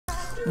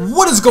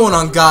What is going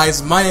on,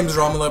 guys? My name is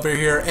Ramenlver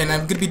here, and I'm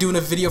going to be doing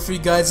a video for you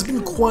guys. It's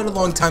been quite a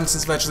long time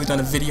since I've actually done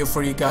a video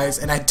for you guys,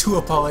 and I do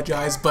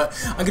apologize, but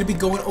I'm going to be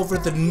going over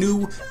the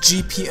new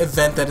GP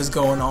event that is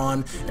going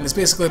on, and it's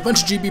basically a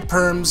bunch of GP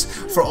Perms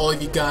for all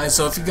of you guys.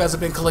 So if you guys have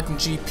been collecting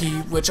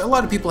GP, which a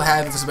lot of people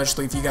have,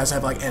 especially if you guys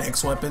have like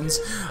NX weapons,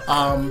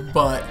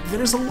 but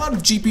there's a lot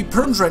of GP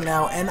Perms right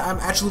now, and I'm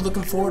actually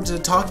looking forward to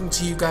talking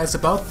to you guys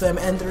about them.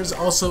 And there's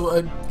also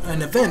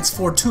an event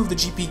for 2 of the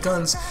GP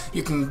guns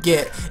you can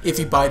get if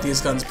you buy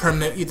these guns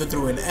permanent, either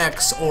through an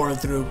X or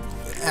through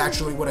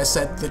actually what I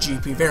said, the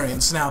GP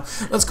variants. Now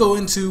let's go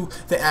into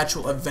the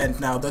actual event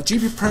now. The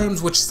GP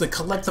Perms, which is the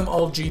Collect Them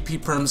All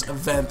GP Perms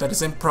event that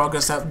is in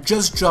progress, that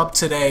just dropped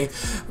today,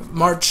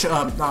 May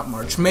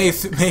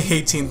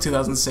 18,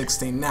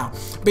 2016. Now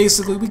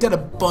basically we got a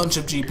bunch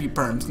of GP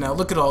Perms. Now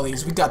look at all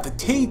these. We got the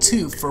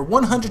K2 for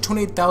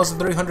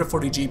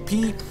 128,340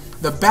 GP,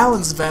 the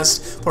Balance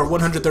Vest for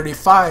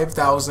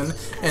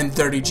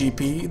 135,030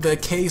 GP, the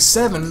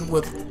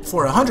K7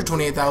 for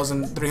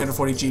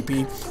 128,340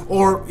 GP,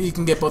 or you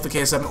can get both the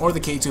K7 or the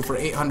K2 for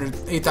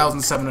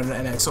 8,700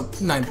 NX, so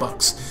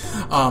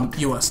 $9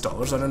 US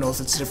dollars. I don't know if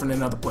it's different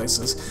in other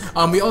places.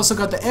 We also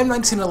got the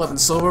M1911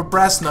 Silver,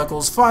 Brass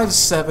Knuckles,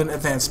 5.7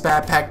 Advanced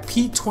Backpack,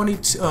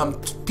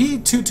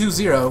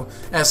 P220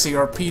 SC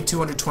or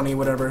P220,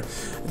 whatever,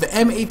 the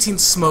M18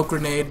 Smoke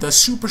Grenade, the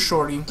Super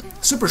Shorty,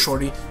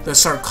 the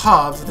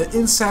Sarkov, the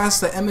Insas,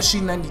 the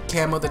MSG90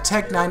 Camo, the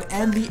Tech 9,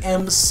 and the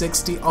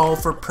M60, all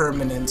for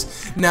permanent.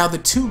 Now the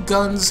 2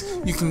 guns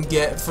you can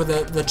get for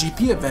the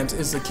GP event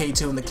is the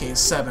K2 and the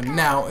K7.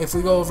 Now if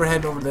we go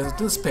overhead over to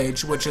this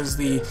page, which is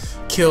the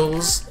kill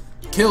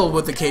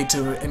with the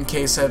K2 and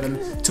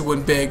K7 to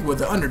win big with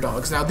the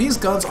underdogs. Now these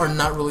guns are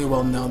not really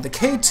well known. The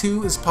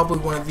K2 is probably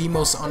one of the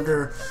most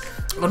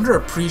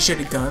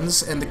underappreciated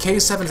guns, and the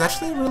K7 is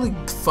actually a really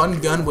fun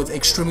gun with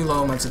extremely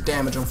low amounts of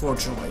damage,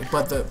 unfortunately,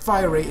 but the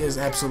fire rate is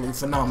absolutely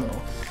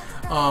phenomenal.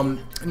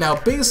 Now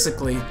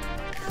basically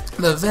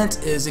the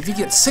event is if you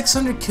get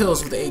 600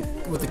 kills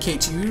with the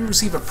K2, you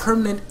receive a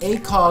permanent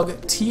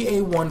ACOG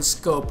TA1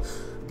 scope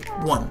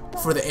 1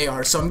 for the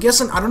AR. So I'm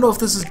guessing, I don't know if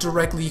this is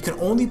directly, you can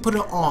only put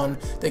it on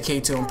the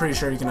K2. I'm pretty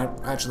sure you can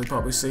actually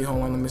probably see.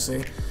 Hold on, let me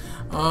see.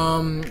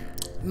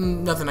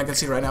 Nothing I can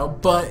see right now,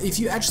 but if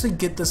you actually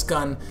get this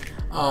gun,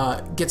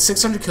 get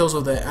 600 kills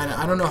with it, and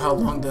I don't know how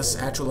long this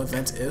actual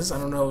event is, I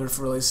don't know if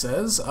it really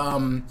says,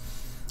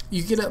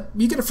 you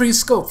get a free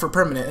scope for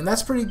permanent, and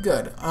that's pretty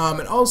good.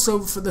 And also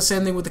for the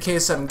same thing with the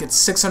K7, get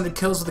 600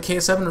 kills with the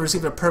K7 and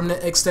receive a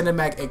permanent extended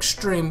mag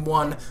extreme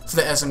 1 for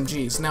the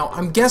SMGs. Now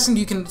I'm guessing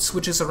you can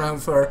switch this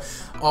around for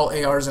all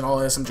ARs and all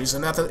SMGs,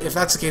 and if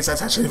that's the case,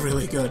 that's actually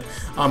really good.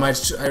 I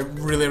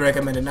really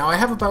recommend it. Now I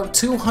have about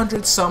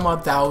 200 some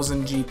odd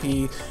thousand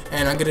GP,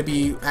 and I'm gonna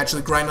be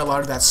actually grinding a lot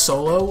of that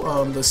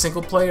solo, the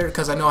single player,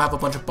 because I know I have a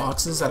bunch of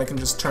boxes that I can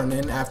just turn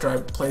in after I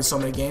play so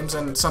many games,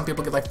 and some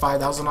people get like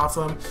 5,000 off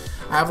them.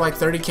 I have like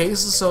 30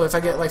 cases, so if I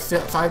get like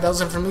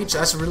 5,000 from each,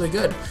 that's really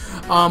good.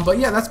 But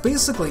yeah, that's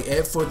basically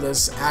it for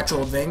this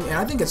actual thing, and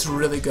I think it's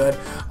really good.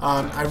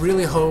 I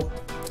really hope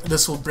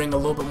this will bring a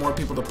little bit more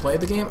people to play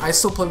the game. I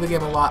still play the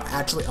game a lot,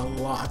 actually a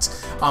lot.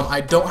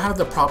 I don't have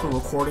the proper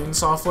recording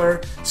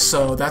software,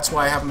 so that's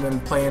why I haven't been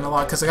playing a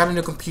lot, because I got a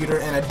new computer,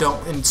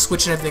 and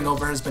switching everything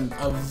over has been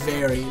a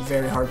very,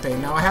 very hard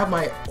pain. Now I have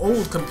my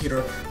old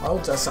computer, my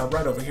old desktop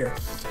right over here,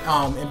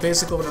 and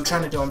basically what I'm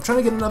trying to do, I'm trying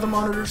to get another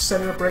monitor,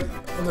 set it up right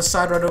on the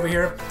side right over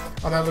here.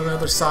 I'm having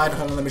another side.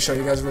 Hold on, let me show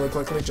you guys really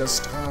quickly,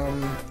 just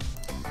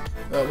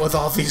with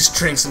all these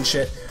drinks and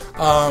shit.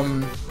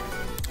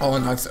 Oh,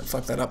 no, I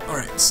fucked that up.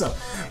 Alright, so,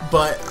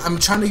 but I'm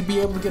trying to be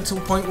able to get to a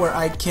point where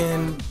I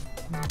can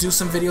do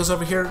some videos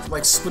over here,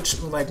 like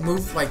switch, like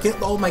move, like get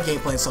all my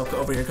gameplay and stuff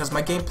over here, because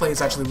my gameplay is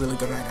actually really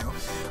good right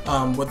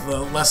now, with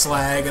the less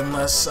lag and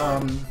less,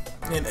 and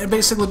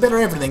basically better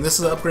everything. This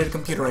is an upgraded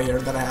computer right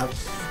here that I have,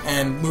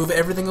 and move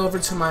everything over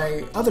to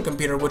my other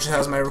computer, which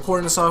has my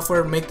recording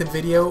software, make the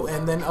video,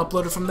 and then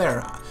upload it from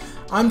there.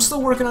 I'm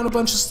still working on a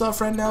bunch of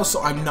stuff right now,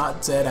 so I'm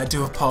not dead. I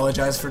do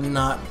apologize for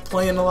not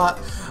playing a lot,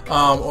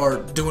 or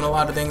doing a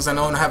lot of things. I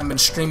know I haven't been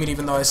streaming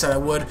even though I said I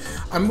would.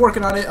 I'm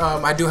working on it.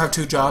 I do have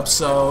 2 jobs,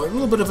 so a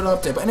little bit of an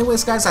update. But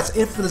anyways, guys, that's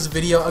it for this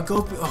video. I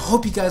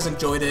hope you guys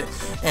enjoyed it,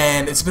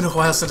 and it's been a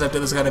while since I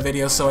did this kind of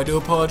video, so I do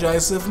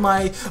apologize if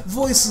my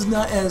voice is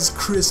not as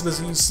crisp as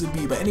it used to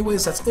be. But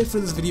anyways, that's it for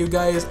this video,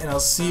 guys, and I'll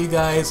see you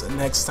guys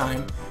next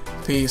time.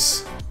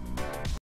 Peace.